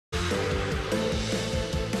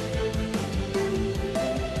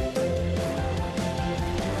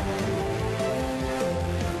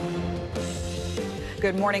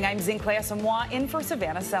Good morning. I'm Zinklea Samoa in for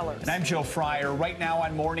Savannah Sellers. And I'm Joe Fryer. Right now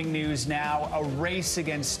on Morning News Now, a race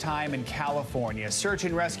against time in California. Search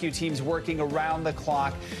and rescue teams working around the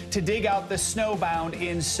clock to dig out the snowbound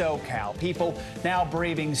in SoCal. People now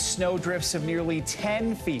braving snow drifts of nearly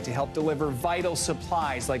 10 feet to help deliver vital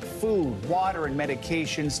supplies like food, water, and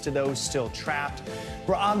medications to those still trapped.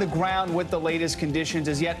 We're on the ground with the latest conditions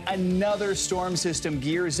as yet another storm system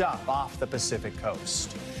gears up off the Pacific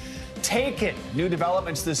coast. Taken. New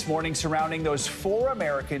developments this morning surrounding those 4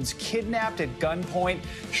 Americans kidnapped at gunpoint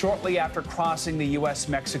shortly after crossing the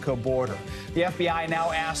U.S.-Mexico border. The FBI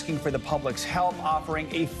now asking for the public's help, offering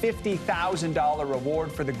a $50,000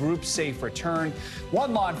 reward for the group's safe return.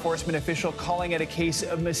 One law enforcement official calling it a case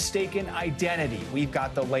of mistaken identity. We've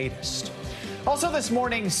got the latest. Also this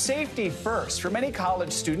morning, safety first. For many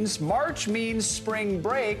college students, March means spring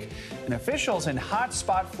break, and officials in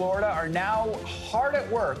hotspot Florida are now hard at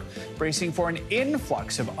work, bracing for an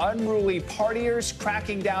influx of unruly partiers,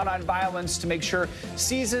 cracking down on violence to make sure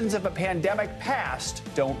seasons of a pandemic past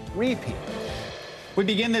don't repeat. We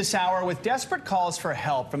begin this hour with desperate calls for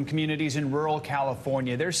help from communities in rural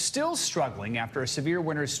California. They're still struggling after a severe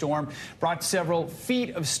winter storm brought several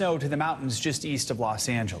feet of snow to the mountains just east of Los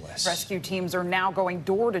Angeles. Rescue teams are now going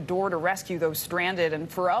door to door to rescue those stranded, and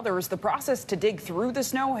for others, the process to dig through the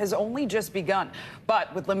snow has only just begun.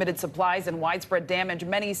 But with limited supplies and widespread damage,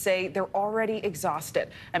 many say they're already exhausted.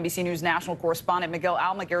 NBC News national correspondent Miguel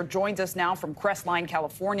Almaguer joins us now from Crestline,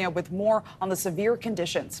 California, with more on the severe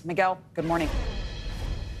conditions. Miguel, good morning.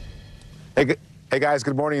 Hey guys,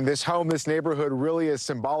 good morning. This home, this neighborhood really is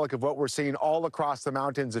symbolic of what we're seeing all across the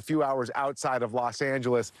mountains a few hours outside of Los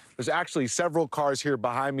Angeles. There's actually several cars here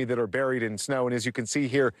behind me that are buried in snow. And as you can see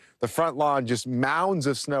here, the front lawn, just mounds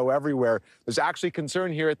of snow everywhere. There's actually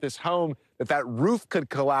concern here at this home that roof could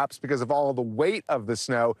collapse because of all the weight of the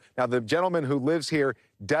snow. Now, the gentleman who lives here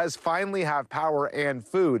does finally have power and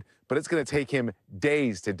food, but it's going to take him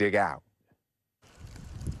days to dig out.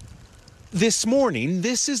 This morning,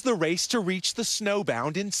 this is the race to reach the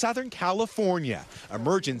snowbound in Southern California.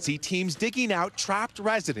 Emergency teams digging out trapped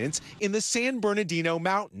residents in the San Bernardino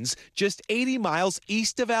Mountains, just 80 miles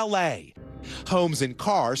east of L.A. Homes and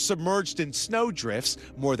cars submerged in snow drifts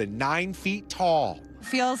more than 9 feet tall.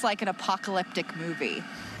 Feels like an apocalyptic movie.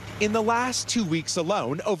 In the last 2 weeks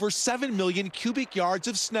alone, over 7 million cubic yards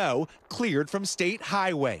of snow cleared from state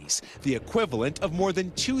highways, the equivalent of more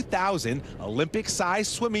than 2,000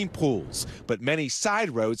 Olympic-sized swimming pools. But many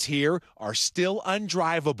side roads here are still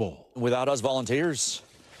undrivable. Without us volunteers,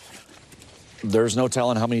 there's no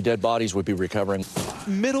telling how many dead bodies we'd be recovering.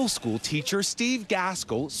 Middle school teacher Steve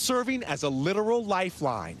Gaskell serving as a literal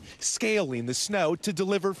lifeline, scaling the snow to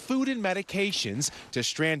deliver food and medications to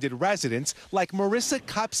stranded residents like Marissa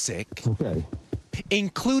Kupsick,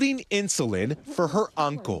 including insulin for her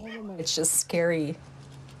uncle. It's just scary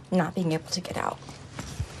not being able to get out.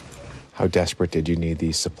 How desperate did you need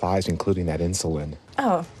these supplies, including that insulin?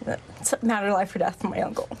 Oh, it's a matter of life or death for my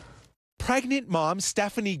uncle. Pregnant mom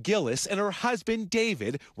Stephanie Gillis and her husband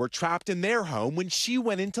David were trapped in their home when she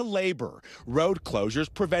went into labor. Road closures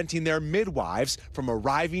preventing their midwives from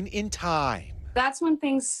arriving in time. That's when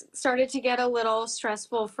things started to get a little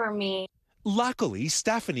stressful for me. Luckily,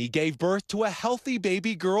 Stephanie gave birth to a healthy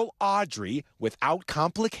baby girl, Audrey, without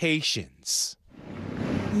complications.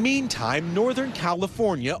 Meantime, Northern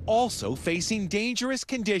California also facing dangerous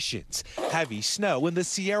conditions. Heavy snow in the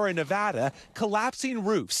Sierra Nevada, collapsing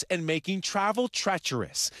roofs and making travel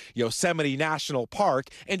treacherous. Yosemite National Park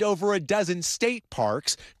and over a dozen state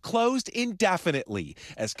parks closed indefinitely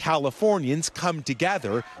as Californians come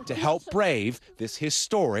together to help brave this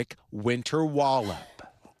historic winter wallop.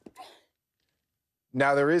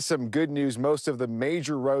 Now, there is some good news. Most of the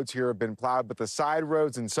major roads here have been plowed, but the side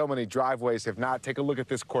roads and so many driveways have not. Take a look at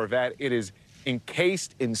this Corvette. It is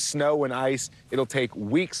encased in snow and ice. It'll take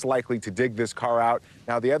weeks likely to dig this car out.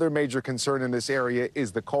 Now, the other major concern in this area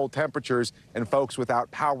is the cold temperatures and folks without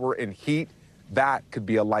power and heat. That could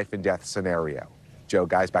be a life and death scenario. Joe,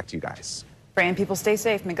 guys, back to you guys. Praying people stay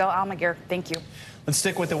safe. Miguel Almaguer, thank you. Let's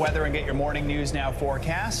stick with the weather and get your Morning News Now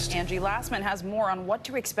forecast. Angie Lassman has more on what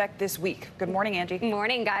to expect this week. Good morning, Angie. Good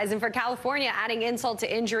morning, guys. And for California, adding insult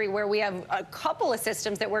to injury, where we have a couple of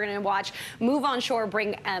systems that we're going to watch move on shore,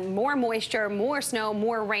 bring more moisture, more snow,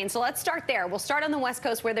 more rain. So let's start there. We'll start on the West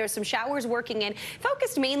Coast, where there's some showers working in,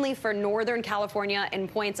 focused mainly for Northern California and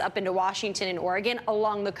points up into Washington and Oregon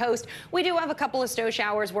along the coast. We do have a couple of snow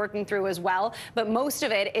showers working through as well, but most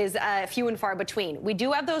of it is few and far between. We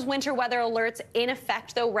do have those winter weather alerts in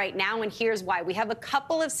effect, though, right now, and here's why. We have a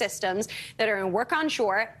couple of systems that are in work on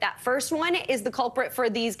shore. That first one is the culprit for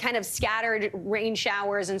these kind of scattered rain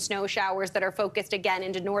showers and snow showers that are focused, again,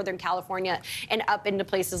 into Northern California and up into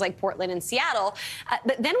places like Portland and Seattle.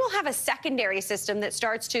 But then we'll have a secondary system that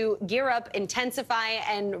starts to gear up, intensify,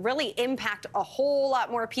 and really impact a whole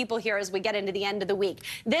lot more people here as we get into the end of the week.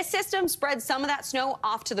 This system spreads some of that snow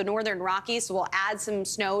off to the northern Rockies, so we'll add some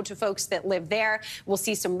snow to folks that live there. We'll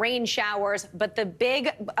see some rain showers, but the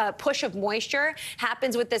big push of moisture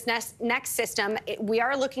happens with this next system. We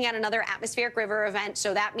are looking at another atmospheric river event,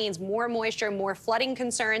 so that means more moisture, more flooding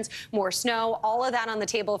concerns, more snow, all of that on the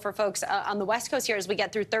table for folks on the West Coast here as we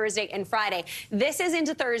get through Thursday and Friday. This is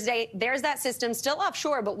into Thursday. There's that system still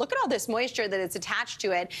offshore, but look at all this moisture that it's attached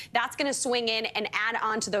to it. That's going to swing in and add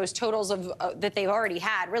on to those totals of that they've already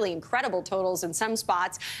had, really incredible totals in some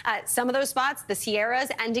spots. Some of those spots, the Sierras,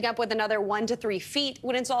 ending up with another 1 to 3 feet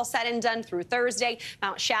when it's all said and done through Thursday.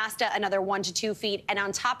 Mount Shasta, another 1 to 2 feet. And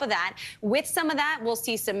on top of that, with some of that, we'll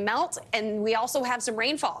see some melt, and we also have some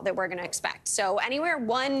rainfall that we're going to expect. So anywhere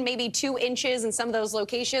 1, maybe 2 inches in some of those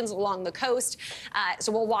locations along the coast.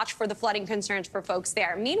 So we'll watch for the flooding concerns for folks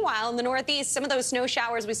there. Meanwhile, in the Northeast, some of those snow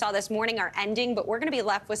showers we saw this morning are ending, but we're going to be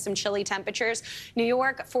left with some chilly temperatures. New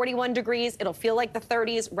York, 41 degrees. It'll feel like the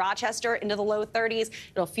 30s. Rochester into the low 30s.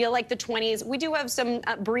 It'll feel like the 20s. We do have some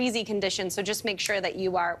breezy conditions, so just make sure that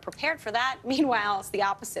you are prepared for that. Meanwhile, it's the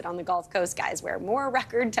opposite on the Gulf Coast, guys, where more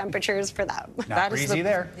record temperatures for them. Not breezy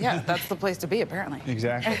there. Yeah, that's the place to be, apparently.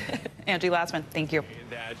 Exactly. Angie Lassman, thank you.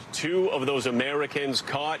 That 2 of those Americans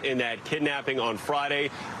caught in that kidnapping on Friday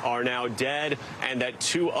are now dead, and that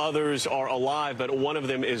 2 others are alive, but one of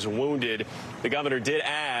them is wounded. The governor did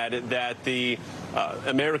add that the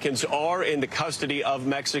Americans are in the custody of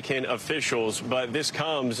Mexican officials, but this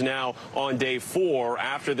comes now on day 4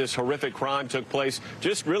 after this horrific crime took place,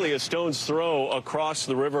 just really a stone's throw across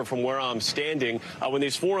the river from where I'm standing, when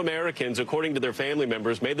these 4 Americans, according to their family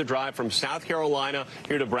members, made the drive from South Carolina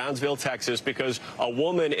here to Brownsville, Texas, because a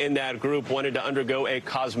woman in that group wanted to undergo a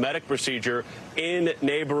cosmetic procedure in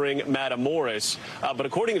neighboring Matamoros. But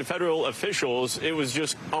according to federal officials, it was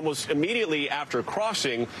just almost immediately after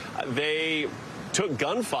crossing, they took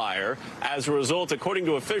gunfire as a result, according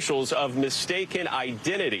to officials, of mistaken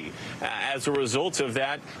identity. As a result of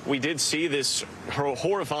that, we did see this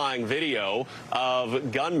horrifying video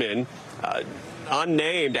of gunmen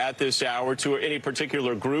unnamed at this hour to any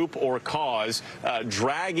particular group or cause,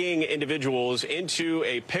 dragging individuals into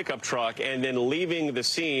a pickup truck and then leaving the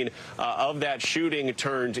scene of that shooting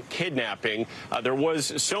turned kidnapping. There were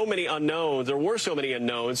so many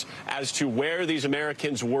unknowns as to where these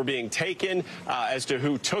Americans were being taken, as to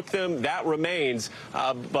who took them. That remains.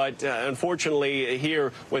 But unfortunately,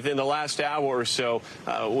 here within the last hour or so,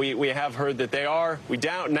 we have heard that we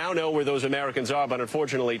now know where those Americans are, but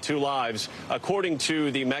unfortunately 2 lives, according to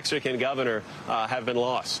the Mexican governor, have been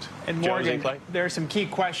lost. And Morgan, there are some key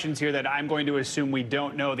questions here that I'm going to assume we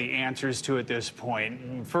don't know the answers to at this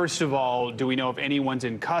point. First of all, do we know if anyone's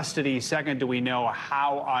in custody? Second, do we know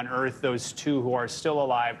how on earth those 2 who are still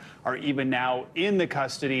alive are even now in the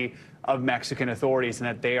custody of Mexican authorities and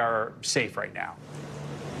that they are safe right now?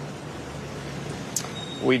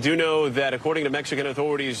 We do know that, according to Mexican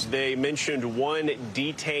authorities, they mentioned 1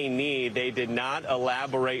 detainee. They did not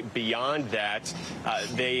elaborate beyond that.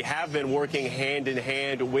 They have been working hand in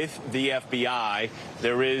hand with the FBI.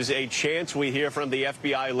 There is a chance we hear from the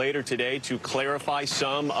FBI later today to clarify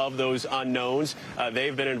some of those unknowns.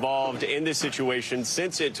 They've been involved in this situation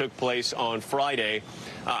since it took place on Friday.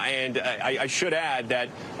 And I should add that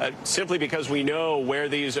simply because we know where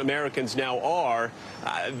these Americans now are,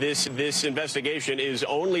 this investigation is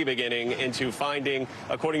only beginning into finding,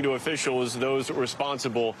 according to officials, those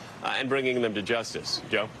responsible and bringing them to justice.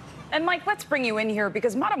 Joe? And Mike, let's bring you in here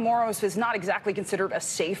because Matamoros is not exactly considered a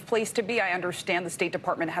safe place to be. I understand the State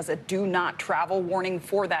Department has a do not travel warning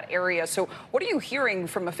for that area. So what are you hearing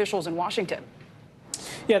from officials in Washington?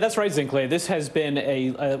 Yeah, that's right, Zinkley. This has been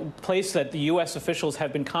a place that the U.S. officials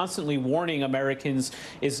have been constantly warning Americans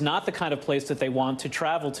is not the kind of place that they want to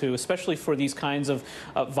travel to, especially for these kinds of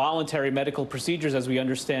voluntary medical procedures, as we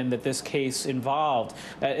understand that this case involved.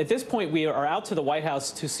 At this point, we are out to the White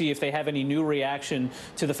House to see if they have any new reaction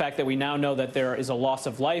to the fact that we now know that there is a loss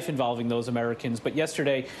of life involving those Americans. But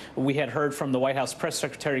yesterday, we had heard from the White House Press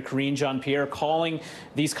Secretary Karine Jean-Pierre calling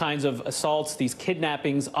these kinds of assaults, these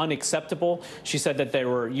kidnappings, unacceptable. She said that there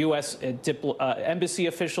were U.S. embassy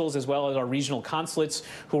officials as well as our regional consulates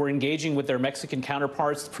who were engaging with their Mexican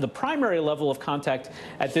counterparts. For the primary level of contact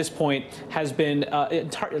at this point has been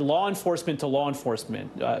law enforcement to law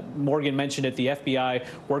enforcement. Morgan mentioned it, the FBI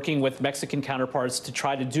working with Mexican counterparts to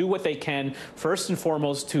try to do what they can, first and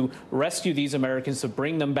foremost, to rescue these Americans, to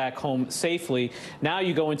bring them back home safely. Now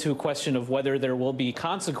you go into a question of whether there will be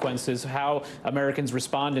consequences, how Americans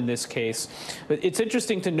respond in this case. But it's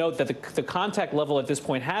interesting to note that the contact level at this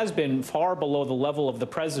point has been far below the level of the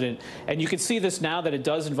president. And you can see this now that it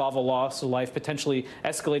does involve a loss of life, potentially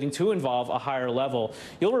escalating to involve a higher level.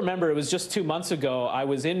 You'll remember it was just 2 months ago, I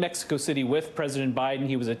was in Mexico City with President Biden.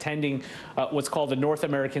 He was attending what's called the North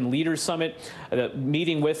American Leaders Summit,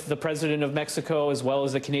 meeting with the president of Mexico as well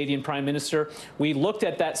as the Canadian Prime Minister. We looked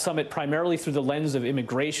at that summit primarily through the lens of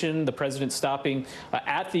immigration, the president stopping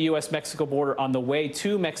at the U.S.-Mexico border on the way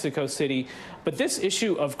to Mexico City. But this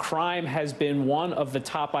issue of crime has been one of the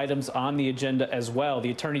top items on the agenda as well.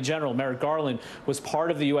 The Attorney General, Merrick Garland, was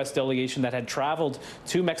part of the U.S. delegation that had traveled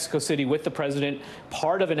to Mexico City with the president,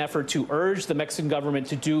 part of an effort to urge the Mexican government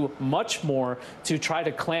to do much more to try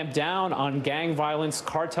to clamp down on gang violence,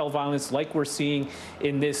 cartel violence, like we're seeing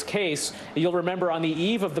in this case. You'll remember on the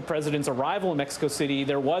eve of the president's arrival in Mexico City,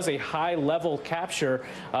 there was a high-level capture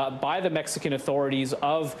by the Mexican authorities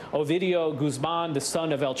of Ovidio Guzman, the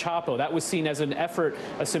son of El Chapo. That was seen as an effort,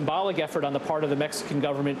 a symbolic effort on the part of the Mexican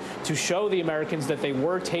government to show the Americans that they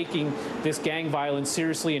were taking this gang violence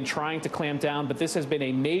seriously and trying to clamp down. But this has been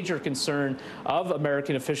a major concern of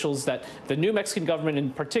American officials, that the new Mexican government in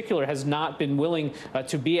particular has not been willing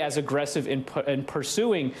to be as aggressive in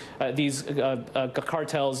pursuing these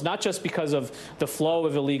cartels, not just because of the flow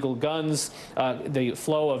of illegal guns, the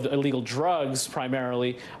flow of illegal drugs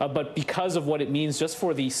primarily, but because of what it means just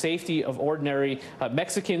for the safety of ordinary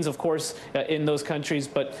Mexicans, of course, in those countries,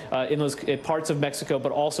 but in those parts of Mexico,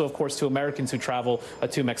 but also, of course, to Americans who travel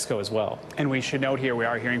to Mexico as well. And we should note here, we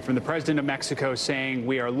are hearing from the president of Mexico saying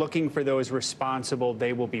we are looking for those responsible.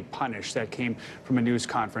 They will be punished. That came from a news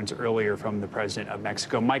conference earlier from the president of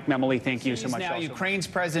Mexico. Mike Memoli, thank you so much. Now, Ukraine's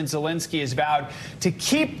President Zelenskyy is vowed to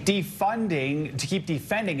keep defending,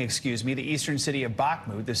 the eastern city of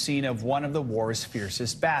Bakhmut, the scene of one of the war's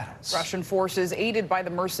fiercest battles. Russian forces, aided by the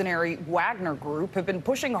mercenary Wagner Group, have been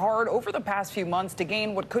pushing hard over the past few months to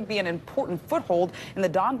gain what could be an important foothold in the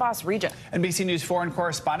Donbass region. NBC News foreign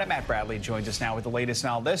correspondent Matt Bradley joins us now with the latest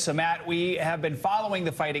on all this. So, Matt, we have been following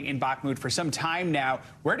the fighting in Bakhmut for some time now.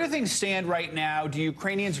 Where do things stand right now? Do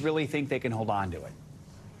Ukrainians really think they can hold on to it?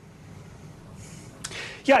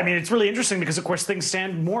 Yeah, I mean, it's really interesting because, of course, things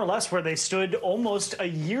stand more or less where they stood almost a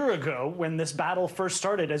year ago when this battle first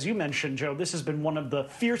started. As you mentioned, Joe, this has been one of the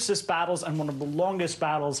fiercest battles and one of the longest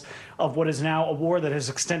battles of what is now a war that has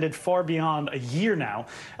extended far beyond a year now.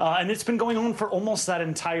 And it's been going on for almost that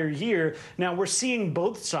entire year. Now, we're seeing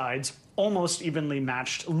both sides almost evenly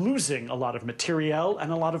matched, losing a lot of materiel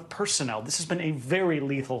and a lot of personnel. This has been a very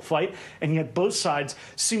lethal fight, and yet both sides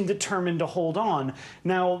seem determined to hold on.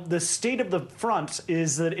 Now, the state of the front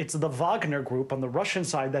is that it's the Wagner Group on the Russian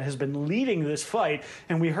side that has been leading this fight,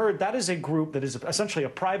 and we heard that is a group that is essentially a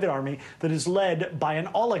private army that is led by an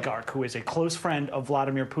oligarch who is a close friend of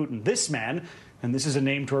Vladimir Putin. This man, and this is a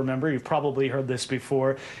name to remember, you've probably heard this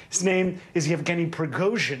before, his name is Yevgeny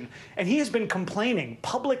Prigozhin, and he has been complaining,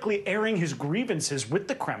 publicly airing his grievances with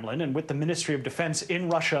the Kremlin and with the Ministry of Defense in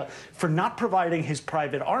Russia for not providing his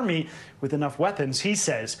private army with enough weapons, he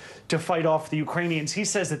says, to fight off the Ukrainians. He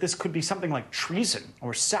says that this could be something like treason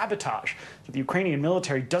or sabotage, that the Ukrainian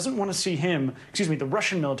military doesn't want to see him, the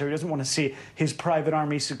Russian military doesn't want to see his private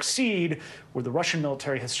army succeed, where the Russian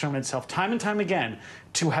military has shown itself time and time again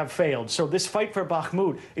to have failed. So this fight for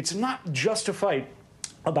Bakhmut, it's not just a fight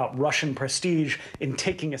about Russian prestige in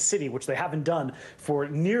taking a city, which they haven't done for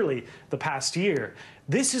nearly the past year.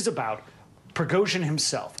 This is about Prigozhin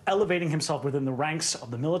himself, elevating himself within the ranks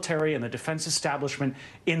of the military and the defense establishment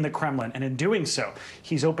in the Kremlin. And in doing so,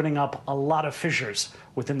 he's opening up a lot of fissures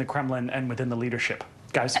within the Kremlin and within the leadership.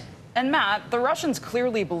 Guys? And Matt, the Russians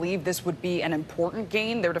clearly believe this would be an important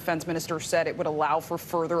gain. Their defense minister said it would allow for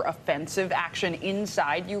further offensive action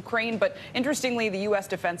inside Ukraine. But interestingly, the U.S.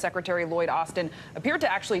 Defense Secretary Lloyd Austin appeared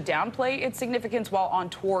to actually downplay its significance while on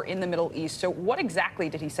tour in the Middle East. So what exactly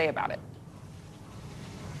did he say about it?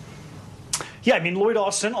 Yeah, I mean, Lloyd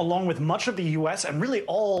Austin, along with much of the U.S. and really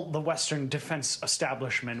all the Western defense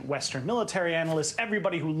establishment, Western military analysts,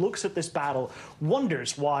 everybody who looks at this battle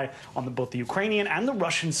wonders why on both the Ukrainian and the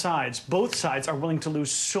Russian sides, both sides are willing to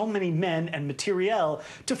lose so many men and materiel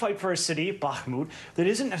to fight for a city, Bakhmut, that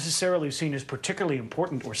isn't necessarily seen as particularly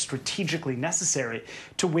important or strategically necessary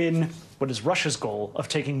to win what is Russia's goal of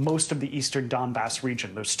taking most of the eastern Donbass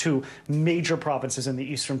region, those two major provinces in the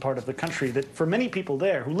eastern part of the country that for many people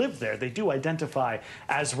there who live there, they do identify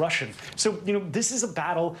as Russian. So, this is a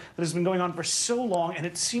battle that has been going on for so long, and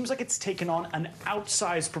it seems like it's taken on an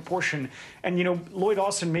outsized proportion. And, Lloyd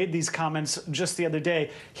Austin made these comments just the other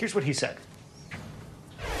day. Here's what he said.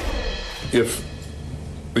 If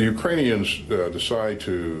the Ukrainians decide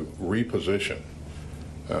to reposition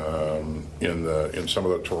in some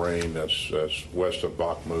of the terrain that's west of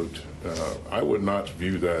Bakhmut, I would not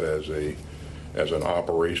view that as an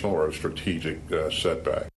operational or a strategic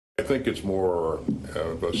setback. I think it's more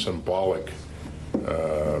of a symbolic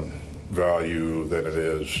value than it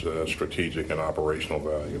is strategic and operational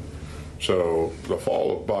value. So the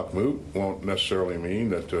fall of Bakhmut won't necessarily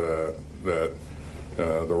mean that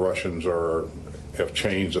the Russians have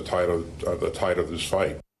changed the tide of this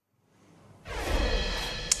fight.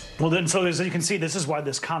 Well, then, so as you can see, this is why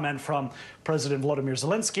this comment from President Volodymyr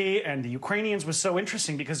Zelenskyy and the Ukrainians was so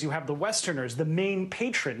interesting, because you have the Westerners, the main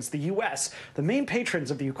patrons, the U.S., the main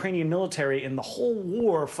patrons of the Ukrainian military in the whole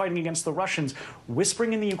war fighting against the Russians,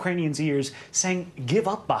 whispering in the Ukrainians' ears, saying, give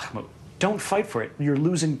up Bakhmut. Don't fight for it. You're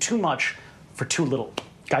losing too much for too little.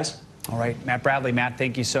 Guys? All right, Matt Bradley. Matt,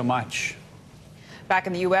 thank you so much. Back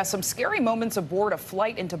in the U.S., some scary moments aboard a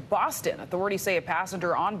flight into Boston. Authorities say a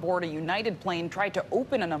passenger on board a United plane tried to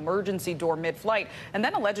open an emergency door mid-flight and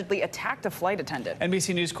then allegedly attacked a flight attendant.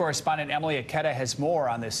 NBC News correspondent Emily Aketa has more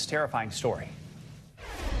on this terrifying story.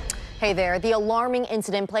 Hey there. The alarming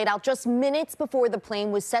incident played out just minutes before the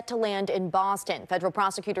plane was set to land in Boston. Federal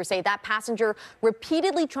prosecutors say that passenger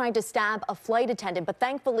repeatedly tried to stab a flight attendant, but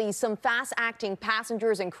thankfully some fast-acting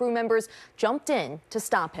passengers and crew members jumped in to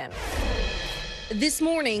stop him. This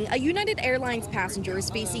morning, a United Airlines passenger is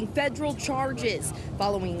facing federal charges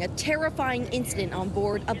following a terrifying incident on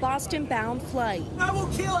board a Boston-bound flight. I will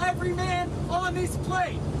kill every man on this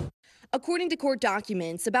plane. According to court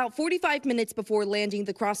documents, about 45 minutes before landing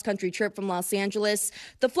the cross-country trip from Los Angeles,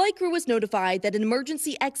 the flight crew was notified that an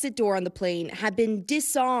emergency exit door on the plane had been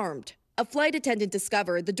disarmed. A flight attendant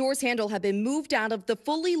discovered the door's handle had been moved out of the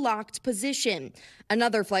fully locked position.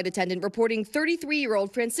 Another flight attendant reporting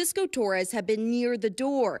 33-year-old Francisco Torres had been near the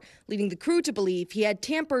door, leading the crew to believe he had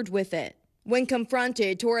tampered with it. When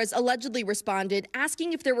confronted, Torres allegedly responded,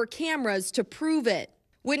 asking if there were cameras to prove it.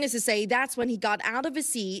 Witnesses say that's when he got out of his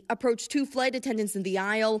seat, approached two flight attendants in the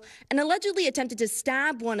aisle, and allegedly attempted to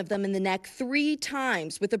stab one of them in the neck 3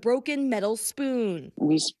 times with a broken metal spoon.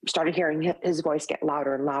 We started hearing his voice get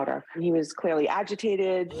louder and louder. He was clearly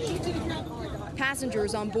agitated.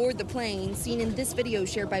 Passengers on board the plane, seen in this video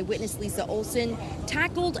shared by witness Lisa Olson,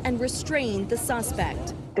 tackled and restrained the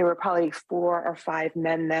suspect. There were probably 4 or 5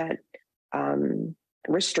 men that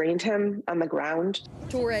restrained him on the ground.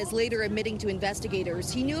 Torres later admitting to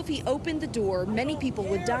investigators he knew if he opened the door, many people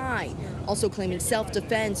would die. Also claiming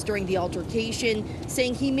self-defense during the altercation,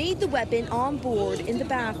 saying he made the weapon on board in the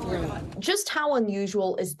bathroom. Just how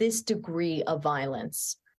unusual is this degree of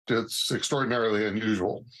violence? It's extraordinarily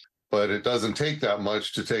unusual, but it doesn't take that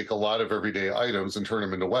much to take a lot of everyday items and turn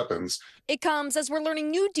them into weapons. It comes as we're learning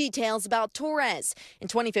new details about Torres. In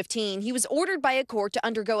 2015, he was ordered by a court to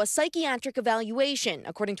undergo a psychiatric evaluation,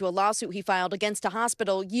 according to a lawsuit he filed against a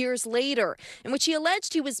hospital years later, in which he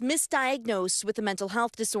alleged he was misdiagnosed with a mental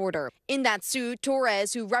health disorder. In that suit,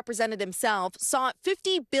 Torres, who represented himself, sought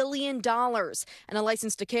 $50 billion and a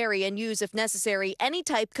license to carry and use, if necessary, any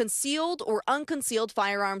type concealed or unconcealed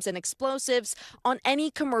firearms and explosives on any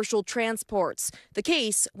commercial transports. The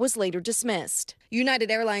case was later dismissed.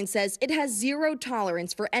 United Airlines says it has zero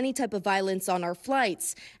tolerance for any type of violence on our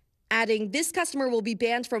flights, adding this customer will be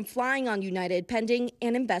banned from flying on United pending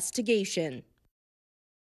an investigation.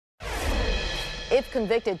 If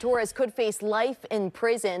convicted, Torres could face life in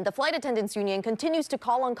prison. The Flight Attendants Union continues to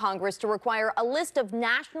call on Congress to require a list of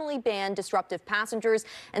nationally banned disruptive passengers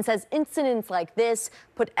and says incidents like this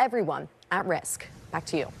put everyone at risk. Back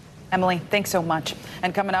to you. Emily, thanks so much.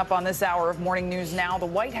 And coming up on this hour of Morning News Now, the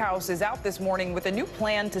White House is out this morning with a new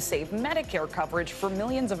plan to save Medicare coverage for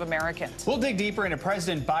millions of Americans. We'll dig deeper into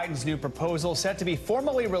President Biden's new proposal set to be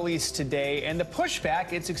formally released today and the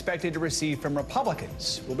pushback it's expected to receive from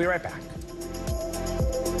Republicans. We'll be right back.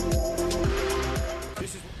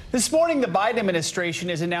 This morning, the Biden administration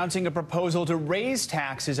is announcing a proposal to raise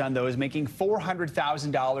taxes on those making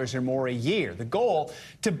 $400,000 or more a year. The goal,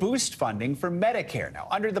 to boost funding for Medicare. Now,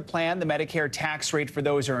 under the plan, the Medicare tax rate for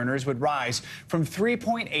those earners would rise from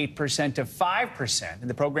 3.8% to 5%, and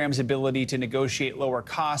the program's ability to negotiate lower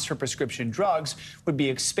costs for prescription drugs would be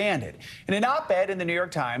expanded. In an op-ed in the New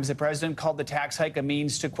York Times, the president called the tax hike a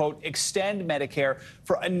means to, quote, extend Medicare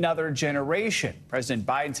for another generation. President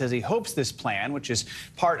Biden says he hopes this plan, which is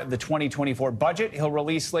part of the 2024 budget he'll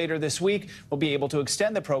release later this week, will be able to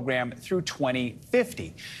extend the program through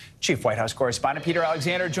 2050. Chief White House correspondent Peter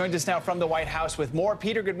Alexander joins us now from the White House with more.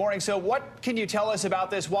 Peter, good morning. So what can you tell us about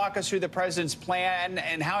this? Walk us through the president's plan,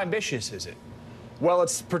 and how ambitious is it? Well,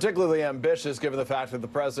 it's particularly ambitious given the fact that the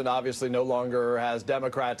president obviously no longer has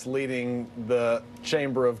Democrats leading the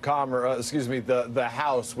Chamber of Commerce, the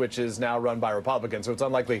House, which is now run by Republicans. So it's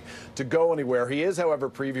unlikely to go anywhere. He is,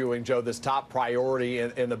 however, previewing, Joe, this top priority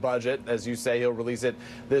in the budget. As you say, he'll release it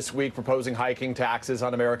this week, proposing hiking taxes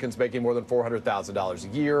on Americans making more than $400,000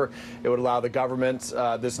 a year. It would allow the government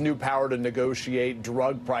this new power to negotiate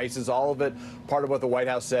drug prices. All of it, part of what the White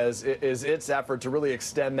House says, is its effort to really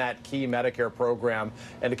extend that key Medicare program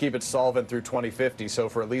and to keep it solvent through 2050, so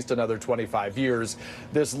for at least another 25 years.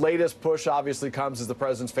 This latest push obviously comes as the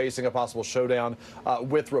president's facing a possible showdown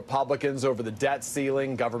with Republicans over the debt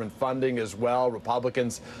ceiling, government funding as well.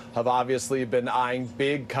 Republicans have obviously been eyeing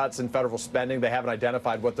big cuts in federal spending. They haven't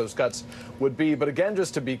identified what those cuts would be. But again,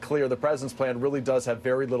 just to be clear, the president's plan really does have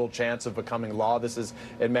very little chance of becoming law. This is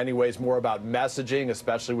in many ways more about messaging,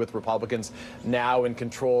 especially with Republicans now in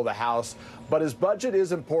control of the House. But his budget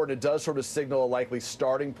is important. It does sort of signal a likely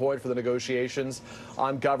starting point for the negotiations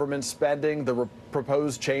on government spending. The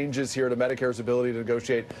proposed changes here to Medicare's ability to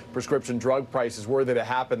negotiate prescription drug prices, were they to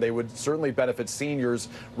happen, they would certainly benefit seniors,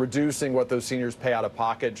 reducing what those seniors pay out of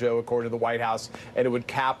pocket, Joe, according to the White House, and it would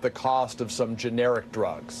cap the cost of some generic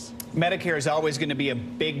drugs. Medicare is always going to be a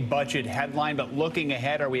big budget headline, but looking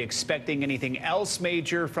ahead, are we expecting anything else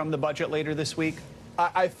major from the budget later this week?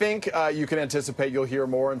 I think you can anticipate you'll hear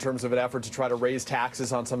more in terms of an effort to try to raise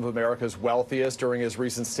taxes on some of America's wealthiest. During his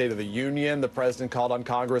recent State of the Union, the president called on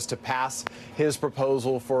Congress to pass his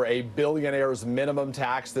proposal for a billionaire's minimum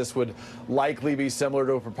tax. This would likely be similar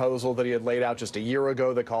to a proposal that he had laid out just a year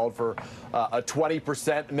ago that called for a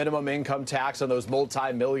 20% minimum income tax on those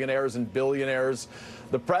multimillionaires and billionaires.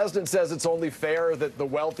 The president says it's only fair that the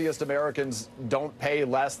wealthiest Americans don't pay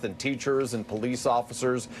less than teachers and police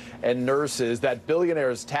officers and nurses. That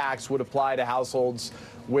billionaire's tax would apply to households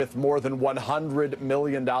with more than $100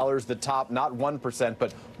 million. The top, not 1%,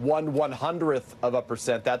 but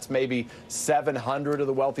 1/100th%. That's maybe 700 of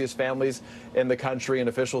the wealthiest families in the country. And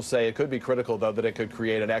officials say it could be critical, though, that it could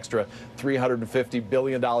create an extra $350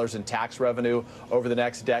 billion in tax revenue over the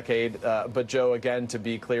next decade. But, Joe, again, to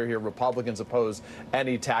be clear here, Republicans oppose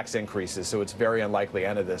any tax increases, so it's very unlikely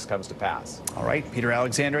any of this comes to pass. All right, Peter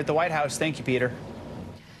Alexander at the White House. Thank you, Peter.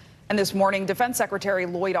 And this morning, Defense Secretary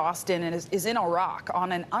Lloyd Austin is in Iraq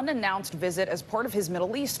on an unannounced visit as part of his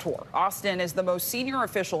Middle East tour. Austin is the most senior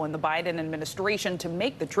official in the Biden administration to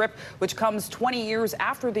make the trip, which comes 20 years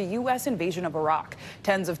after the U.S. invasion of Iraq.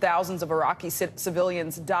 Tens of thousands of Iraqi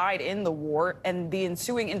civilians died in the war, and the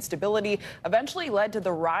ensuing instability eventually led to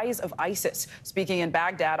the rise of ISIS. Speaking in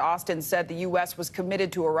Baghdad, Austin said the U.S. was committed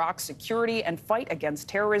to Iraq's security and fight against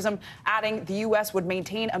terrorism, adding the U.S. would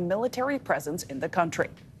maintain a military presence in the country.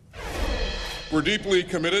 We're deeply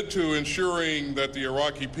committed to ensuring that the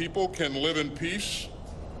Iraqi people can live in peace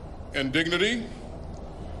and dignity,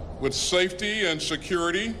 with safety and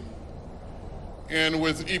security, and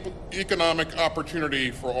with economic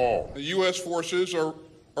opportunity for all. The U.S. forces are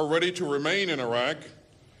ready to remain in Iraq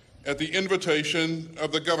at the invitation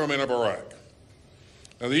of the government of Iraq.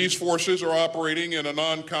 Now, these forces are operating in a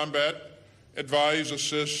non-combat advise,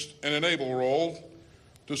 assist, and enable role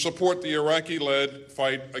to support the Iraqi-led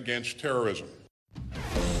fight against terrorism.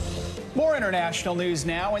 More international news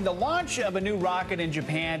now, and the launch of a new rocket in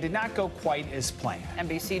Japan did not go quite as planned.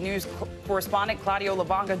 NBC News correspondent Claudio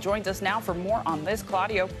Lavanga joins us now for more on this.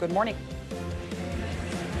 Claudio, good morning.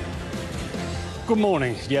 Good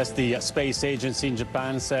morning. Yes, the space agency in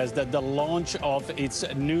Japan says that the launch of its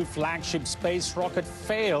new flagship space rocket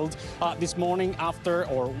failed this morning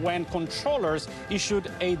when controllers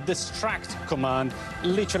issued a distract command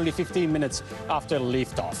literally 15 minutes after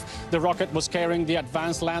liftoff. The rocket was carrying the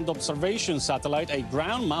Advanced Land Observation Satellite, a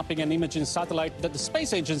ground mapping and imaging satellite that the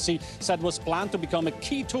space agency said was planned to become a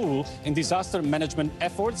key tool in disaster management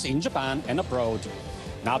efforts in Japan and abroad.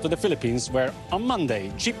 Now to the Philippines, where on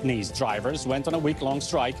Monday, jeepneys drivers went on a week-long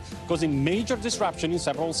strike, causing major disruption in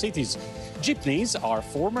several cities. Jeepneys are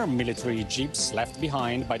former military jeeps left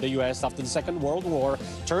behind by the U.S. after the Second World War,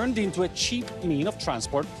 turned into a cheap means of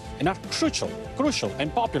transport and are crucial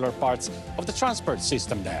and popular parts of the transport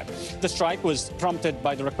system there. The strike was prompted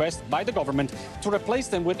by the request by the government to replace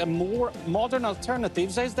them with a more modern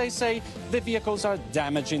alternatives, as they say the vehicles are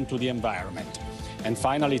damaging to the environment. And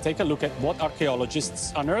finally, take a look at what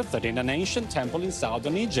archaeologists unearthed in an ancient temple in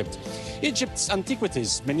southern Egypt. Egypt's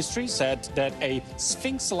Antiquities Ministry said that a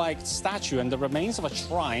sphinx-like statue and the remains of a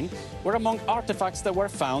shrine were among artifacts that were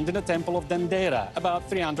found in the temple of Dendera, about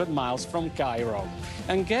 300 miles from Cairo.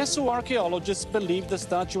 And guess who archaeologists believe the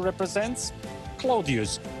statue represents?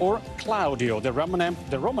 Claudius, or Claudio, the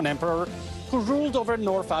Roman emperor who ruled over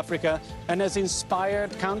North Africa and has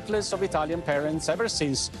inspired countless of Italian parents ever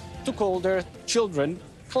since to call their children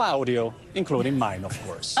Claudio, including mine, of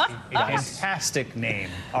course. Fantastic name.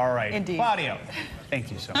 All right. Indeed. Claudio,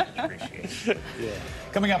 thank you so much. Appreciate it.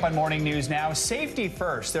 Coming up on Morning News Now, safety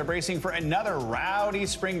first. They're bracing for another rowdy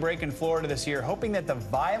spring break in Florida this year, hoping that the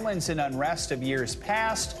violence and unrest of years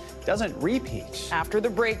past doesn't repeat. After the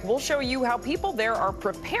break, we'll show you how people there are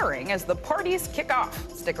preparing as the parties kick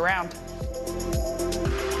off. Stick around.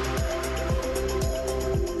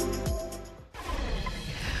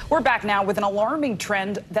 We're back now with an alarming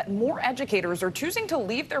trend that more educators are choosing to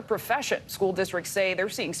leave their profession. School districts say they're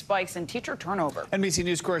seeing spikes in teacher turnover. NBC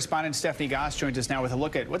News correspondent Stephanie Goss joins us now with a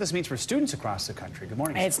look at what this means for students across the country. Good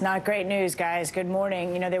morning. It's not great news, guys. Good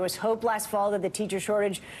morning. You know, there was hope last fall that the teacher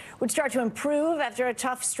shortage would start to improve after a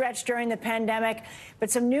tough stretch during the pandemic.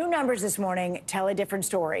 But some new numbers this morning tell a different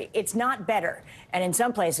story. It's not better. And in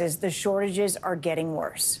some places, the shortages are getting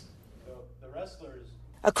worse.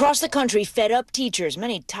 Across the country, fed-up teachers,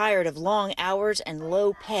 many tired of long hours and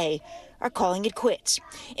low pay, are calling it quits.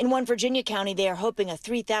 In one Virginia county, they are hoping a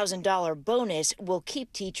 $3,000 bonus will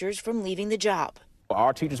keep teachers from leaving the job.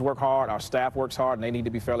 Our teachers work hard, our staff works hard, and they need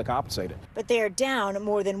to be fairly compensated. But they are down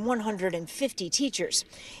more than 150 teachers.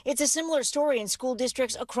 It's a similar story in school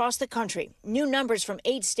districts across the country. New numbers from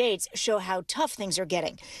 8 states show how tough things are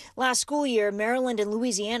getting. Last school year, Maryland and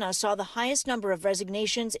Louisiana saw the highest number of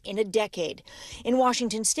resignations in a decade. In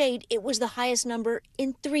Washington state, it was the highest number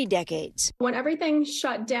in 3 decades. When everything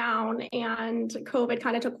shut down and COVID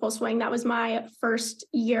kind of took full swing, that was my first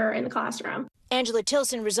year in the classroom. Angela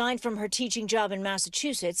Tilson resigned from her teaching job in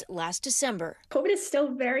Massachusetts last December. COVID is still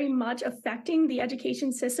very much affecting the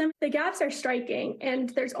education system. The gaps are striking, and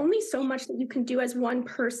there's only so much that you can do as one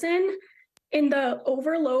person in the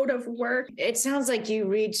overload of work. It sounds like you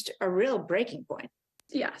reached a real breaking point.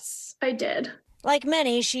 Yes, I did. Like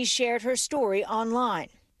many, she shared her story online.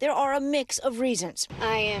 There are a mix of reasons.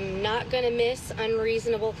 I am not going to miss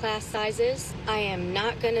unreasonable class sizes. I am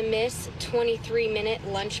not going to miss 23-minute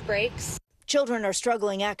lunch breaks. Children are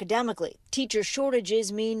struggling academically. Teacher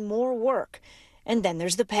shortages mean more work. And then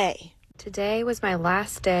there's the pay. Today was my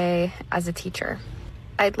last day as a teacher.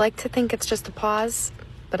 I'd like to think it's just a pause,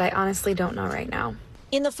 but I honestly don't know right now.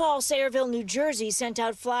 In the fall, Sayreville, New Jersey sent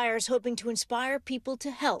out flyers hoping to inspire people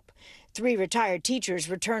to help. 3 retired teachers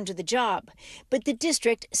returned to the job, but the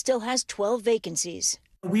district still has 12 vacancies.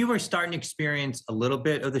 We were starting to experience a little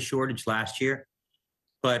bit of the shortage last year,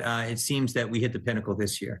 but it seems that we hit the pinnacle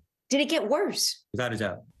this year. Did it get worse? Without a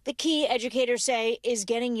doubt. The key, educators say, is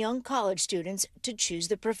getting young college students to choose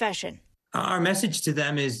the profession. Our message to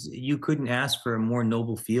them is you couldn't ask for a more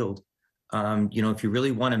noble field. If you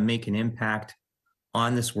really want to make an impact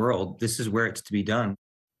on this world, this is where it's to be done.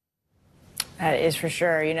 That is for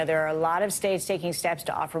sure. You know, there are a lot of states taking steps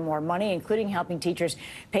to offer more money, including helping teachers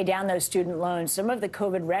pay down those student loans. Some of the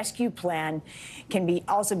COVID rescue plan can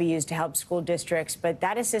also be used to help school districts, but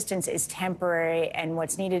that assistance is temporary, and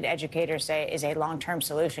what's needed, educators say, is a long-term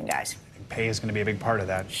solution, guys. Pay is going to be a big part of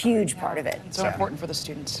that. Huge part of it. It's so important for the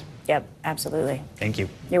students. Yep, absolutely. Thank you.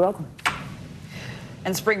 You're welcome.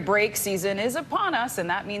 And spring break season is upon us, and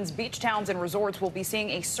that means beach towns and resorts will be seeing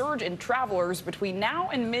a surge in travelers between now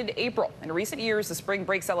and mid-April. In recent years, the spring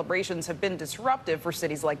break celebrations have been disruptive for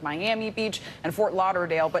cities like Miami Beach and Fort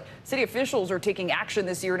Lauderdale, but city officials are taking action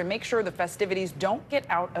this year to make sure the festivities don't get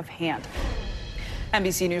out of hand.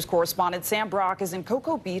 NBC News correspondent Sam Brock is in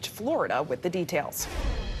Cocoa Beach, Florida, with the details.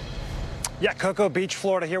 Yeah, Cocoa Beach,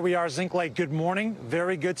 Florida. Here we are, Zinkley. Good morning.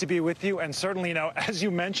 Very good to be with you. And certainly, you know, as you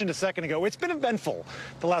mentioned a second ago, it's been eventful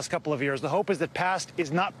the last couple of years. The hope is that past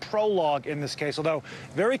is not prologue in this case, although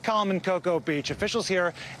very calm in Cocoa Beach. Officials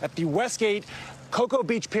here at the Westgate Cocoa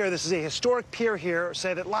Beach Pier, this is a historic pier here,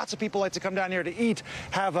 say that lots of people like to come down here to eat,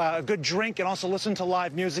 have a good drink, and also listen to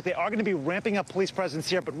live music. They are going to be ramping up police presence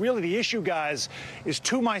here, but really the issue, guys, is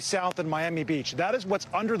to my south in Miami Beach. That is what's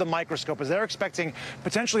under the microscope, as they're expecting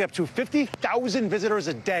potentially up to 50,000 visitors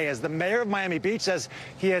a day, as the mayor of Miami Beach says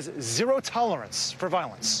he has zero tolerance for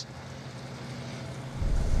violence.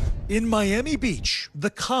 In Miami Beach, the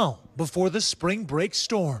calm before the spring break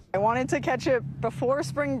storm. I wanted to catch it before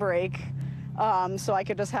spring break so I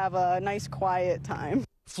could just have a nice quiet time.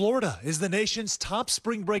 Florida is the nation's top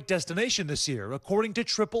spring break destination this year, according to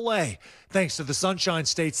AAA, thanks to the Sunshine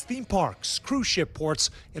State's theme parks, cruise ship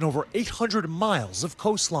ports, and over 800 miles of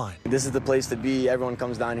coastline. This is the place to be. Everyone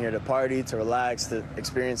comes down here to party, to relax, to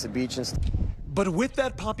experience the beach and stuff. But with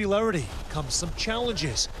that popularity comes some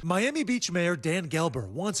challenges. Miami Beach Mayor Dan Gelber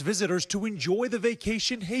wants visitors to enjoy the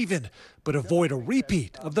vacation haven, but avoid a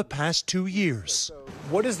repeat of the past 2 years.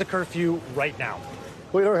 What is the curfew right now?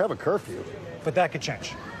 We don't have a curfew. But that could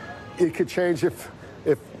change. It could change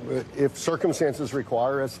if circumstances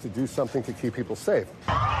require us to do something to keep people safe.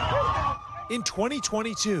 In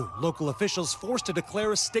 2022, local officials forced to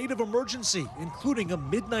declare a state of emergency, including a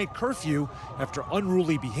midnight curfew, after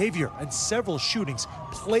unruly behavior and several shootings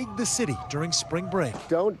plagued the city during spring break.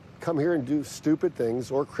 Don't come here and do stupid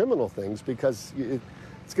things or criminal things, because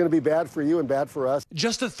it's going to be bad for you and bad for us.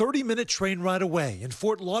 Just a 30-minute train ride away in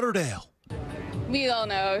Fort Lauderdale. We don't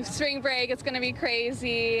know. Spring break, it's going to be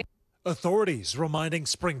crazy. Authorities reminding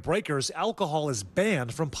spring breakers alcohol is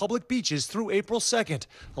banned from public beaches through April 2nd,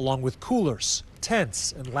 along with coolers,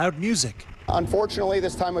 tents, and loud music. Unfortunately,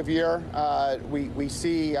 this time of year, we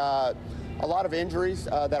see a lot of injuries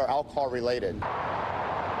that are alcohol related.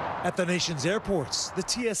 At the nation's airports, the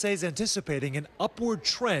TSA is anticipating an upward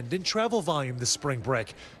trend in travel volume this spring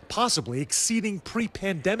break, possibly exceeding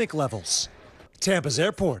pre-pandemic levels. Tampa's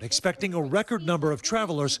airport expecting a record number of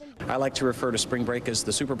travelers. I like to refer to spring break as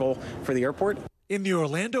the Super Bowl for the airport. In the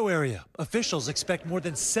Orlando area, officials expect more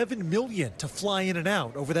than 7 million to fly in and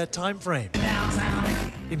out over that time frame.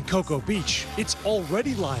 In Cocoa Beach, it's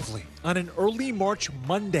already lively on an early March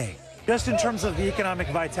Monday. Just in terms of the economic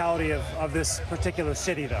vitality of this particular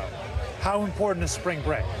city, though, how important is spring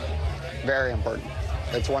break? Very important.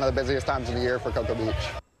 It's one of the busiest times of the year for Cocoa Beach.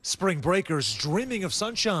 Spring breakers dreaming of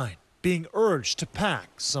sunshine, being urged to pack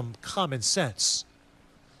some common sense.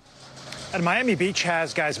 And Miami Beach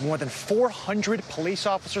has, guys, more than 400 police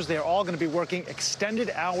officers. They are all going to be working extended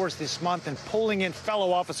hours this month and pulling in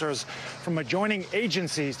fellow officers from adjoining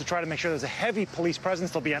agencies to try to make sure there's a heavy police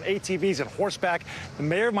presence. They'll be on ATVs and horseback. The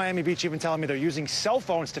mayor of Miami Beach even telling me they're using cell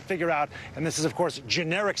phones to figure out, and this is, of course,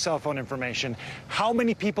 generic cell phone information, how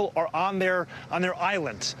many people are on their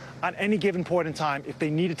island on any given point in time. If they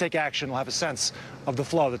need to take action, they'll have a sense of the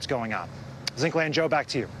flow that's going on. Zinkley and Joe, back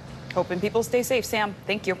to you. Hoping people stay safe, Sam.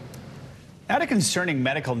 Thank you. Now to concerning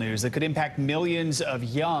medical news that could impact millions of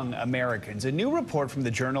young Americans. A new report from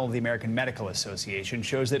the Journal of the American Medical Association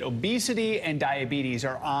shows that obesity and diabetes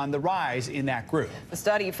are on the rise in that group. The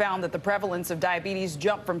study found that the prevalence of diabetes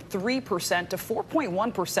jumped from 3% to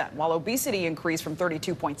 4.1%, while obesity increased from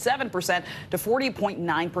 32.7% to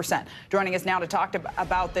 40.9%. Joining us now to talk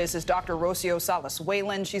about this is Dr. Rocio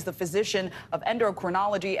Salas-Wayland. She's the physician of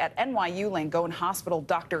endocrinology at NYU Langone Hospital.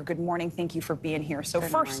 Doctor, good morning. Thank you for being here. So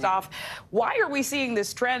first off, why are we seeing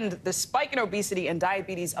this trend, this spike in obesity and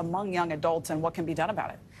diabetes among young adults, and what can be done about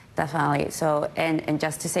it? Definitely. So, and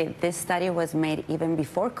just to say, this study was made even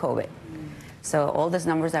before COVID. So all those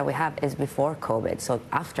numbers that we have is before COVID. So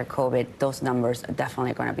after COVID, those numbers are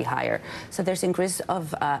definitely going to be higher. So there's increase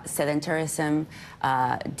of sedentarism,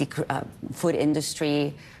 food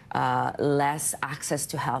industry, less access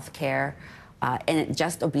to health care. And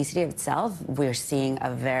just obesity itself, we're seeing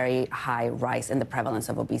a very high rise in the prevalence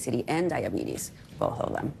of obesity and diabetes, both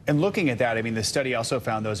of them. And looking at that, I mean, the study also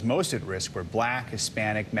found those most at risk were Black,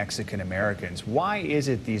 Hispanic, Mexican Americans. Why is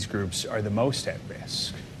it these groups are the most at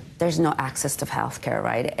risk? There's no access to health care,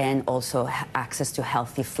 right? And also access to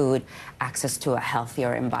healthy food, access to a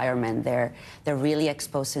healthier environment. They're really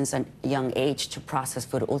exposed since a young age to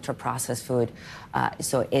processed food, ultra-processed food.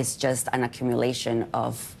 So it's just an accumulation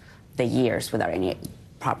of the years without any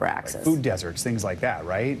proper access. Food deserts, things like that,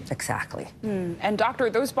 right? Exactly. And doctor,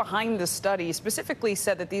 those behind the study specifically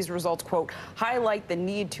said that these results, quote, highlight the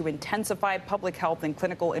need to intensify public health and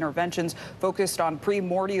clinical interventions focused on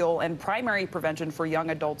primordial and primary prevention for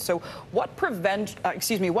young adults. So what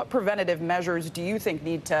preventative measures do you think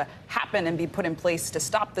need to happen and be put in place to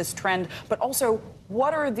stop this trend? But also,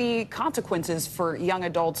 what are the consequences for young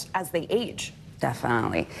adults as they age?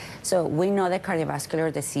 Definitely. So we know that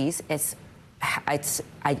cardiovascular disease is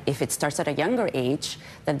if it starts at a younger age,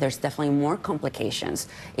 then there's definitely more complications,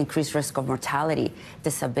 increased risk of mortality,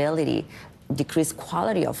 disability, decreased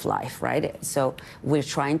quality of life, right? So we're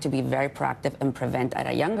trying to be very proactive and prevent at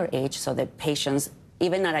a younger age so that patients,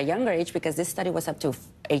 even at a younger age, because this study was up to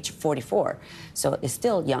age 44, so it's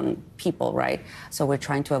still young people, right? So we're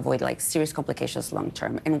trying to avoid like serious complications long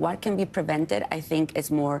term. And what can be prevented, I think, is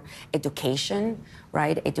more education,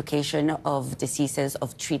 right? Education of diseases,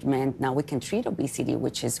 of treatment. Now we can treat obesity,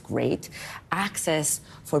 which is great. Access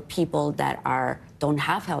for people that don't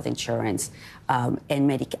have health insurance,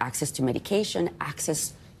 and access to medication,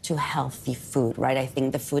 access to healthy food, right? I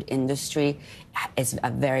think the food industry is a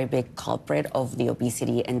very big culprit of the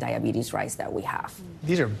obesity and diabetes rise that we have.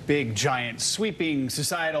 These are big, giant, sweeping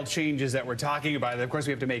societal changes that we're talking about. Of course,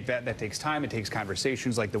 we have to make that. That takes time. It takes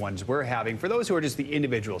conversations like the ones we're having. For those who are just the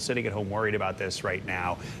individuals sitting at home worried about this right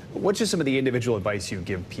now, what's just some of the individual advice you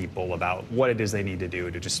give people about what it is they need to do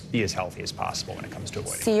to just be as healthy as possible when it comes to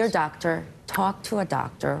avoiding See your doctor. Talk to a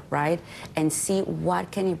doctor, right? And see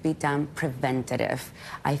what can be done preventative.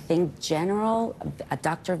 I think a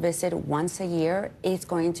doctor visit once a year is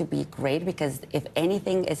going to be great, because if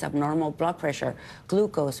anything is abnormal, blood pressure,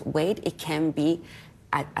 glucose, weight, it can be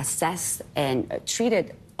assessed and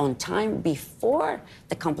treated on time before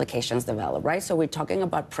the complications develop, right? So we're talking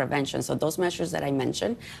about prevention. So those measures that I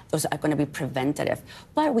mentioned, those are going to be preventative.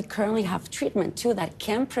 But we currently have treatment too that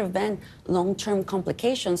can prevent long-term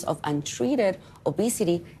complications of untreated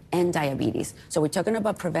obesity and diabetes. So we're talking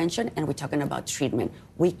about prevention and we're talking about treatment.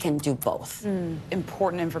 We can do both.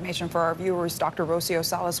 Important information for our viewers. Dr. Rocio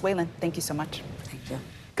Salas-Whalen, thank you so much. Thank you.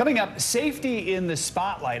 Coming up, safety in the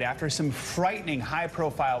spotlight after some frightening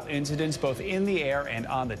high-profile incidents both in the air and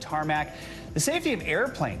on the tarmac. The safety of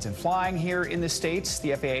airplanes and flying here in the States,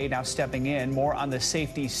 the FAA now stepping in. More on the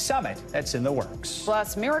safety summit that's in the works.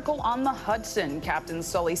 Plus, miracle on the Hudson. Captain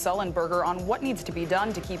Sully Sullenberger on what needs to be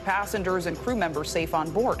done to keep passengers and crew members safe on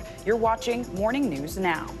board. You're watching Morning News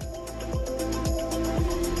Now.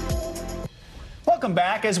 Welcome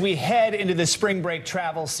back. As we head into the spring break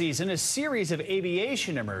travel season, a series of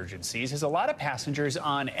aviation emergencies has a lot of passengers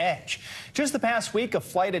on edge. Just the past week, a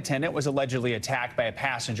flight attendant was allegedly attacked by a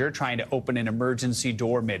passenger trying to open an emergency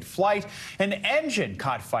door mid-flight. An engine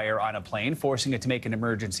caught fire on a plane, forcing it to make an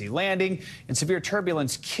emergency landing, and severe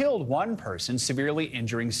turbulence killed one person, severely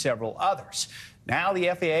injuring several others. Now the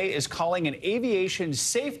FAA is calling an aviation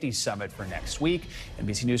safety summit for next week.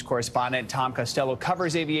 NBC News correspondent Tom Costello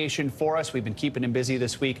covers aviation for us. We've been keeping him busy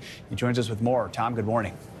this week. He joins us with more. Tom, good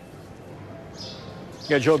morning.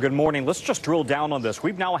 Yeah, Joe, good morning. Let's just drill down on this.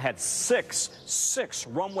 We've now had six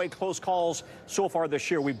runway close calls so far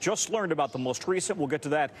this year. We've just learned about the most recent. We'll get to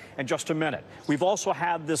that in just a minute. We've also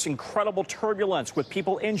had this incredible turbulence with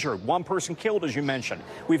people injured, one person killed, as you mentioned.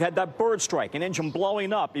 We've had that bird strike, an engine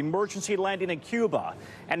blowing up, emergency landing in Cuba.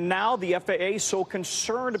 And now the FAA is so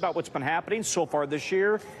concerned about what's been happening so far this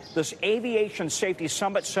year, this aviation safety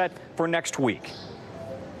summit set for next week.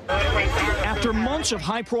 After months of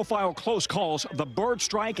high-profile close calls, the bird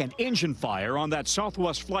strike and engine fire on that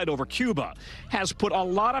Southwest flight over Cuba has put a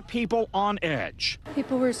lot of people on edge.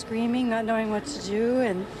 People were screaming, not knowing what to do,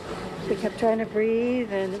 and we kept trying to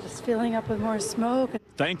breathe, and it was filling up with more smoke.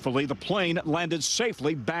 Thankfully, the plane landed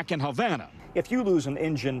safely back in Havana. If you lose an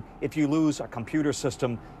engine, if you lose a computer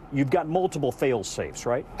system, you've got multiple fail-safes,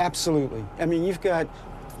 right? Absolutely. I mean, you've got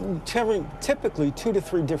typically 2 to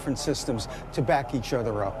 3 different systems to back each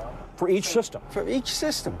other up. For each system? For each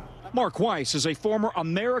system. Mark Weiss is a former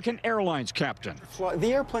American Airlines captain.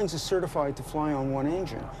 The airplanes are certified to fly on one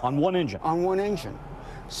engine. On one engine? On one engine.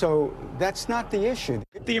 So that's not the issue.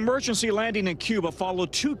 The emergency landing in Cuba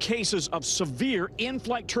followed 2 cases of severe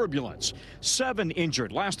in-flight turbulence. 7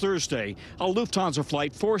 injured last Thursday, a Lufthansa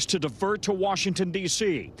flight forced to divert to Washington,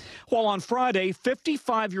 D.C. While on Friday,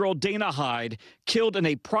 55-year-old Dana Hyde killed in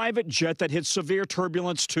a private jet that hit severe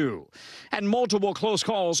turbulence too. And multiple close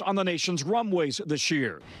calls on the nation's runways this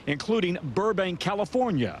year, including Burbank,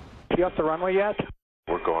 California. You off the runway yet?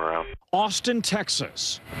 We're going around. Austin,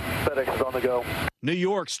 Texas. FedEx is on the go. New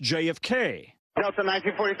York's JFK. Delta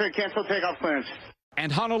 1943, cancel takeoff clearance.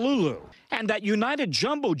 And Honolulu. And that United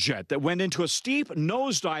jumbo jet that went into a steep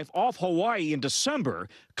nosedive off Hawaii in December,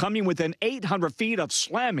 coming within 800 feet of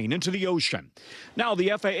slamming into the ocean. Now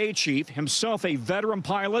the FAA chief, himself a veteran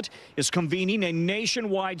pilot, is convening a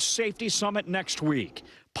nationwide safety summit next week.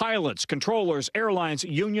 Pilots, controllers, airlines,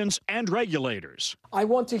 unions, and regulators. I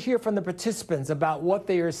want to hear from the participants about what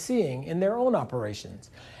they are seeing in their own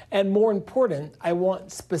operations. And more important, I want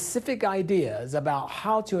specific ideas about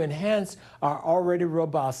how to enhance our already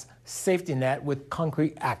robust safety net with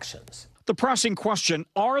concrete actions. The pressing question,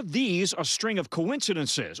 are these a string of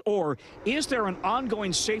coincidences, or is there an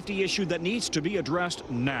ongoing safety issue that needs to be addressed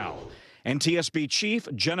now? NTSB Chief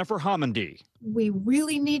Jennifer Homendy. We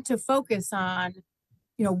really need to focus on,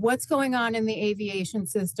 what's going on in the aviation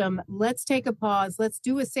system. Let's take a pause. Let's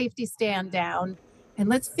do a safety stand down, and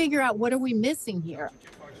let's figure out what are we missing here.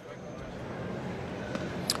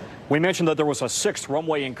 We mentioned that there was a 6th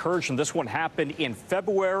runway incursion. This one happened in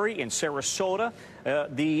February in Sarasota.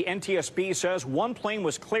 The NTSB says one plane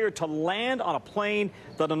was cleared to land on a plane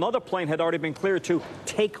that another plane had already been cleared to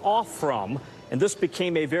take off from. And this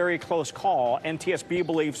became a very close call. NTSB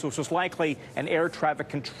believes this was likely an air traffic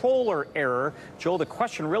controller error. Joe, the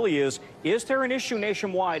question really is there an issue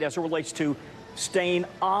nationwide as it relates to staying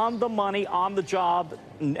on the money, on the job,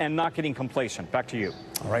 and not getting complacent? Back to you.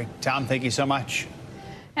 All right, Tom, thank you so much.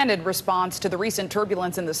 And in response to the recent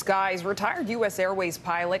turbulence in the skies, retired U.S. Airways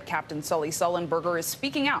pilot Captain Sully Sullenberger is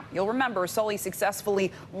speaking out. You'll remember Sully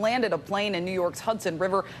successfully landed a plane in New York's Hudson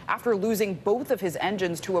River after losing both of his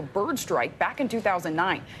engines to a bird strike back in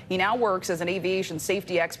 2009. He now works as an aviation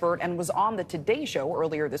safety expert and was on the Today Show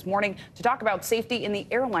earlier this morning to talk about safety in the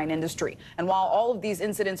airline industry. And while all of these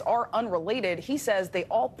incidents are unrelated, he says they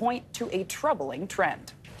all point to a troubling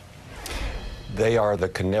trend. They are the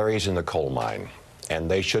canaries in the coal mine, and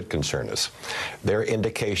they should concern us. They're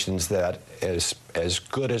indications that as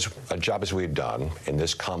good as a job as we've done in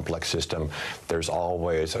this complex system, there's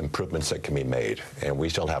always improvements that can be made, and we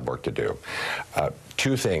still have work to do.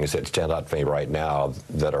 Two things that stand out for me right now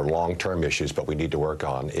that are long-term issues, but we need to work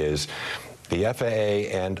on is the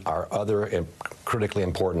FAA and our other critically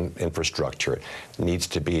important infrastructure needs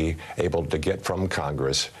to be able to get from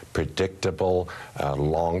Congress predictable,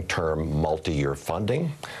 long-term, multi-year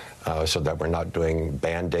funding. So that we're not doing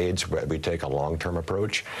Band-Aids, we take a long-term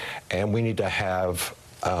approach. And we need to have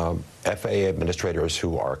FAA administrators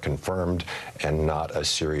who are confirmed and not a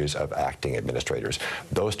series of acting administrators.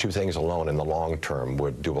 Those two things alone in the long term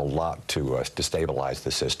would do a lot to stabilize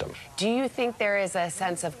the system. Do you think there is a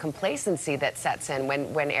sense of complacency that sets in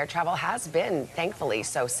when air travel has been, thankfully,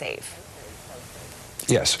 so safe?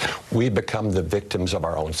 Yes, we become the victims of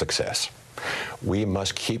our own success. We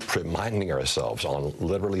must keep reminding ourselves on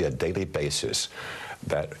literally a daily basis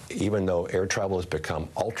that even though air travel has become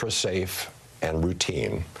ultra safe and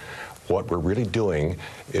routine, what we're really doing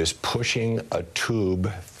is pushing a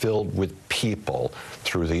tube filled with people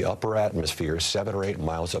through the upper atmosphere 7 or 8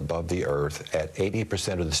 miles above the Earth at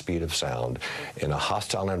 80% of the speed of sound in a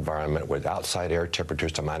hostile environment with outside air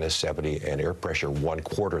temperatures to -70 and air pressure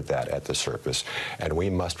 1/4 that at the surface. And we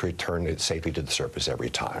must return it safely to the surface every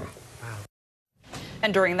time.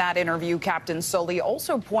 And during that interview, Captain Sully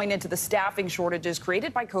also pointed to the staffing shortages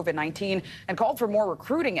created by COVID-19 and called for more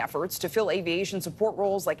recruiting efforts to fill aviation support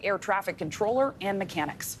roles like air traffic controller and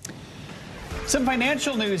mechanics. Some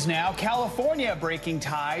financial news now. California breaking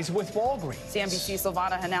ties with Walgreens. CNBC's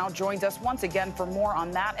Silvana Henao joins us once again for more on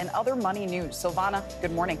that and other money news. Silvana,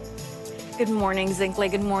 good morning. Good morning, Zinkley.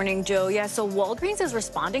 Good morning, Joe. Yeah, so Walgreens is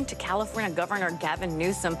responding to California Governor Gavin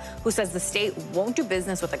Newsom, who says the state won't do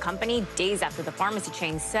business with the company days after the pharmacy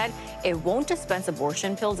chain said it won't dispense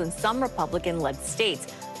abortion pills in some Republican-led states.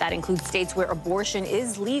 That includes states where abortion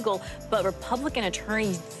is legal, but Republican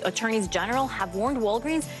attorneys general have warned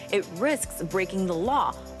Walgreens it risks breaking the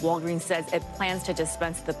law. Walgreens says it plans to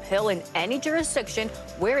dispense the pill in any jurisdiction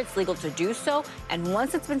where it's legal to do so, and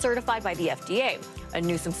once it's been certified by the FDA. A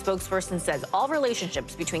Newsom spokesperson says all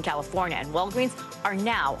relationships between California and Walgreens are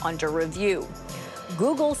now under review.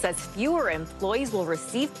 Google says fewer employees will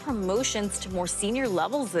receive promotions to more senior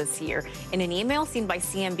levels this year. In an email seen by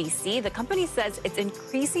CNBC, the company says it's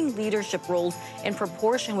increasing leadership roles in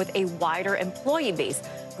proportion with a wider employee base.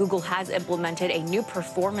 Google has implemented a new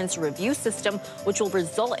performance review system, which will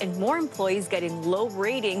result in more employees getting low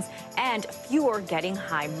ratings and fewer getting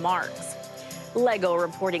high marks. Lego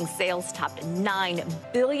reporting sales topped $9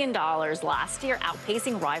 billion last year,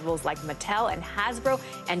 outpacing rivals like Mattel and Hasbro,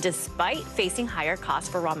 and despite facing higher costs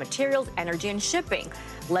for raw materials, energy, and shipping.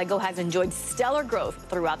 Lego has enjoyed stellar growth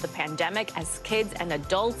throughout the pandemic as kids and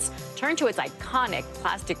adults turn to its iconic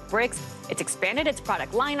plastic bricks. It's expanded its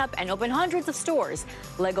product lineup and opened hundreds of stores.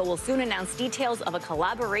 Lego will soon announce details of a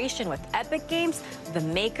collaboration with Epic Games, the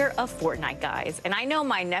maker of Fortnite, guys. And I know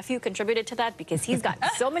my nephew contributed to that because he's got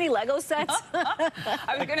so many Lego sets.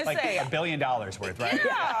 I was going to say $1 billion worth, right?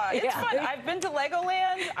 Yeah, it's fun. I've been to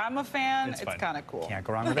Legoland. I'm a fan. It's kind of cool. Can't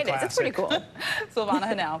go wrong with a classic. It's pretty cool. Silvana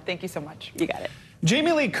Henao, thank you so much. You got it.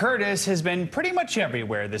 Jamie Lee Curtis has been pretty much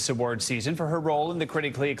everywhere this award season for her role in the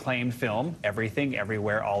critically acclaimed film Everything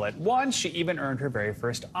Everywhere All at Once. She even earned her very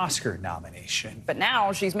first Oscar nomination. But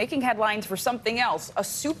now she's making headlines for something else, a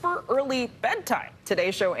super early bedtime.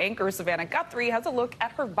 Today's show anchor Savannah Guthrie has a look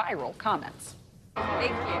at her viral comments.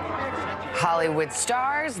 Thank you. Hollywood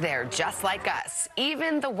stars, they're just like us.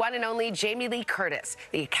 Even the one and only Jamie Lee Curtis,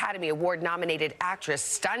 the Academy Award nominated actress,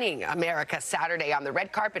 stunning America Saturday on the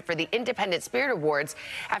red carpet for the Independent Spirit Awards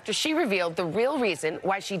after she revealed the real reason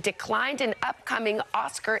why she declined an upcoming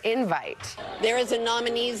Oscar invite. There is a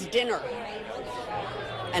nominees dinner,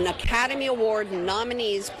 an Academy Award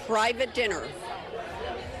nominees private dinner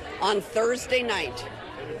on Thursday night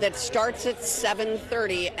that starts at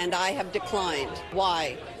 7:30, and I have declined.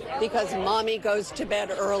 Why? Because mommy goes to bed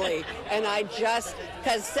early, and because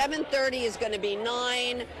 7:30 is going to be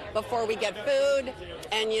 9 before we get food,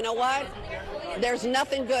 and you know what? There's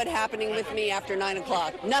nothing good happening with me after 9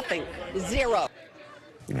 o'clock. Nothing. Zero.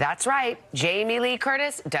 That's right. Jamie Lee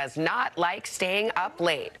Curtis does not like staying up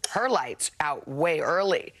late. Her lights out way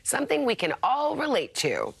early, something we can all relate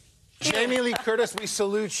to. Jamie Lee Curtis, we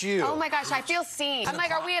salute you. Oh my gosh, I feel seen. I'm like,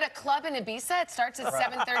 are we at a club in Ibiza? It starts at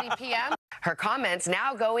 7:30 p.m. Her comments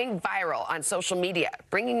now going viral on social media,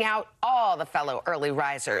 bringing out all the fellow early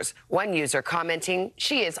risers. One user commenting,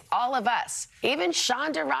 she is all of us. Even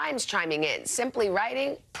Shonda Rhimes chiming in, simply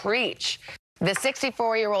writing, preach. The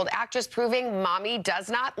 64-year-old actress proving mommy does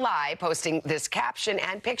not lie, posting this caption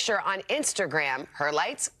and picture on Instagram. Her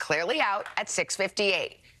lights clearly out at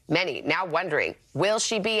 6:58. Many now wondering, will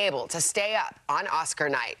she be able to stay up on Oscar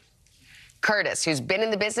night? Curtis, who's been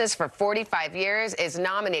in the business for 45 years, is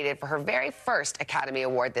nominated for her very first Academy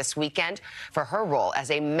Award this weekend for her role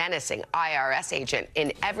as a menacing IRS agent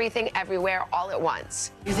in Everything Everywhere All at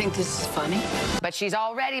Once. You think this is funny? But she's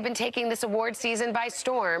already been taking this award season by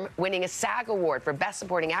storm, winning a SAG Award for Best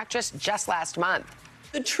Supporting Actress just last month.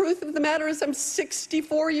 The truth of the matter is I'm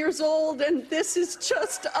 64 years old, and this is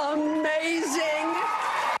just amazing.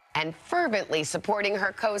 And fervently supporting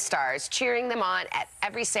her co-stars, cheering them on at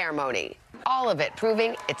every ceremony. All of it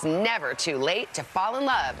proving it's never too late to fall in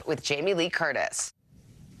love with Jamie Lee Curtis.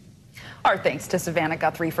 Our thanks to Savannah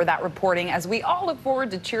Guthrie for that reporting, as we all look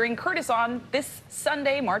forward to cheering Curtis on this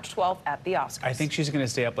Sunday, March 12th at the Oscars. I think she's going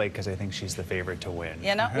to stay up late because I think she's the favorite to win.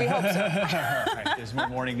 You know, we hope so. All right, there's more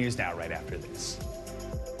morning news now right after this.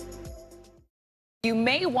 You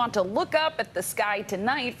may want to look up at the sky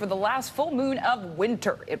tonight for the last full moon of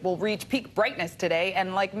winter. It will reach peak brightness today,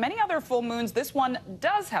 and like many other full moons, this one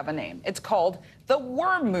does have a name. It's called the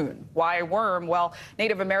worm moon. Why worm? Well,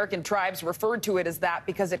 Native American tribes referred to it as that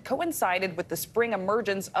because it coincided with the spring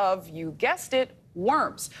emergence of, you guessed it,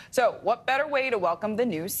 worms. So what better way to welcome the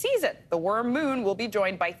new season? The worm moon will be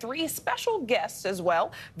joined by 3 special guests as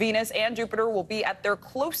well. Venus and Jupiter will be at their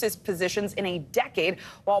closest positions in a decade,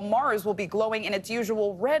 while Mars will be glowing in its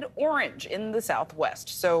usual red-orange in the southwest.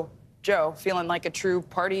 So, Joe, feeling like a true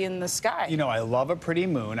party in the sky. You know, I love a pretty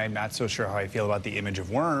moon. I'm not so sure how I feel about the image of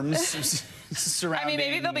worms surrounding I mean,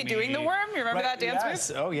 maybe they'll be doing the worm. You remember that dance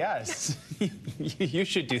move? Oh, yes. You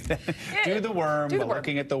should do that. Yeah, do the worm, but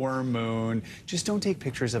looking at the worm moon. Just don't take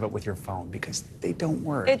pictures of it with your phone because they don't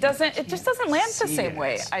work. It just doesn't land the same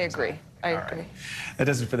way. I agree. I agree. Right. That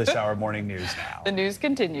does it for the Shower Morning News now. The news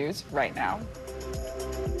continues right now.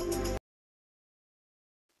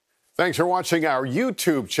 Thanks for watching our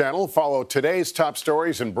YouTube channel. Follow today's top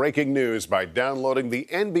stories and breaking news by downloading the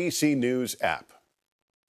NBC News app.